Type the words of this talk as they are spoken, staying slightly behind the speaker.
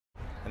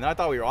And then I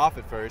thought we were off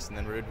at first, and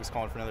then Rude was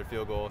calling for another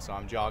field goal, so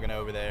I'm jogging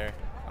over there.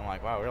 I'm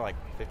like, wow, we're like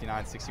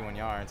 59, 61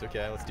 yards.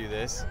 Okay, let's do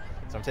this.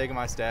 So I'm taking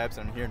my steps,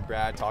 and I'm hearing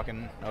Brad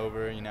talking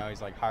over, you know,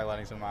 he's like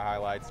highlighting some of my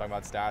highlights, talking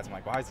about stats. I'm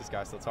like, why is this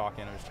guy still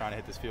talking? I'm just trying to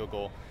hit this field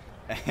goal.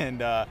 And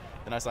then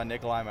I saw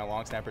Nikolai, my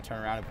long snapper,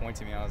 turn around and point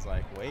to me. I was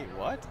like, wait,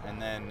 what?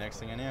 And then next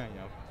thing I knew, you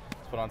know,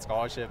 was put on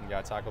scholarship and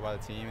got tackled by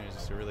the team, and it was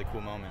just a really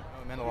cool moment.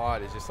 It meant a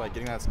lot. It's just like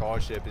getting that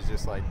scholarship is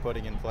just like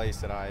putting in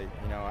place that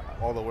you know,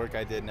 all the work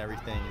I did and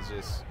everything is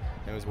just,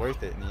 it was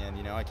worth it in the end.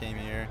 You know, I came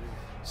here,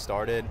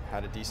 started,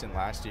 had a decent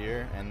last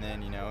year, and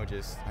then, you know,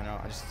 just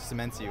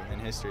cements you in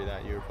history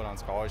that you were put on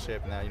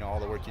scholarship and that, you know, all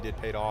the work you did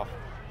paid off.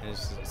 And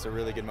it's a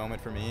really good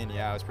moment for me, and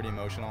yeah, I was pretty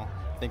emotional.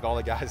 I think all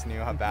the guys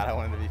knew how bad I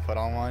wanted to be put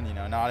on one. You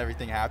know, not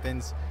everything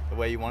happens the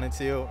way you want it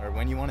to or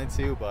when you want it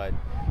to, but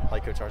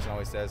like Coach Harsin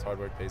always says, hard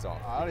work pays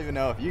off. I don't even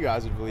know if you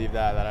guys would believe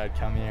that I'd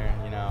come here,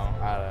 you know,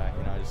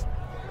 just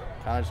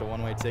kind of just a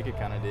one-way ticket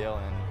kind of deal,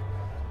 and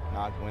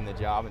not win the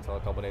job until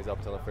a couple days up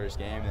until the first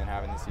game, and then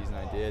having the season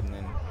I did, and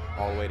then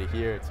all the way to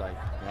here, it's like,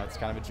 you know, it's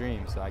kind of a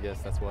dream. So I guess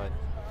that's what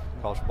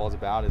college football is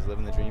about, is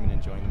living the dream and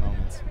enjoying the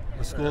moments.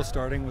 The school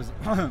starting, was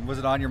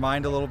it on your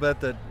mind a little bit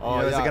that,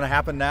 yeah. Is it going to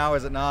happen now?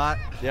 Is it not?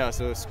 Yeah,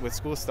 so with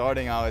school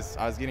starting, I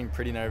was getting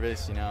pretty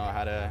nervous. You know, I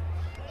had to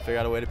figure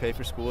out a way to pay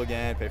for school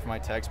again, pay for my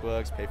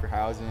textbooks, pay for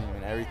housing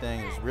and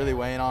everything. It was really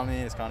weighing on me.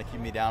 It's kind of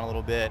keeping me down a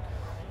little bit.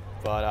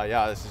 But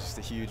yeah, this is just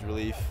a huge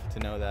relief to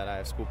know that I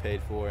have school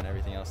paid for and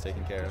everything else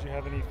taken care of. Did you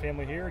have any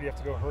family here, or do you have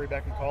to go hurry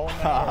back and call them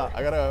now?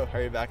 I got to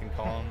hurry back and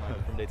call them.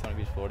 I'm from Daytona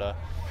Beach, Florida.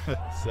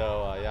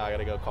 So yeah, I got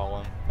to go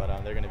call them.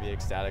 But they're going to be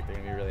ecstatic. They're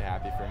going to be really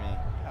happy for me.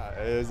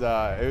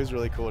 It was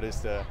really cool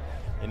just to,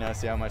 you know,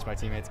 see how much my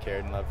teammates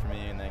cared and loved for me.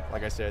 And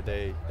like I said,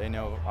 they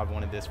know I've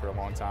wanted this for a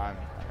long time.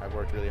 I've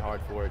worked really hard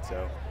for it.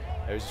 So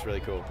it was just really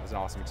cool. It was an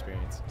awesome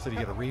experience. So do you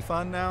get a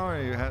refund now,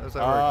 or does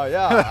that work?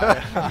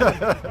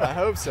 Yeah, I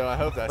hope so. I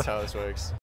hope that's how this works.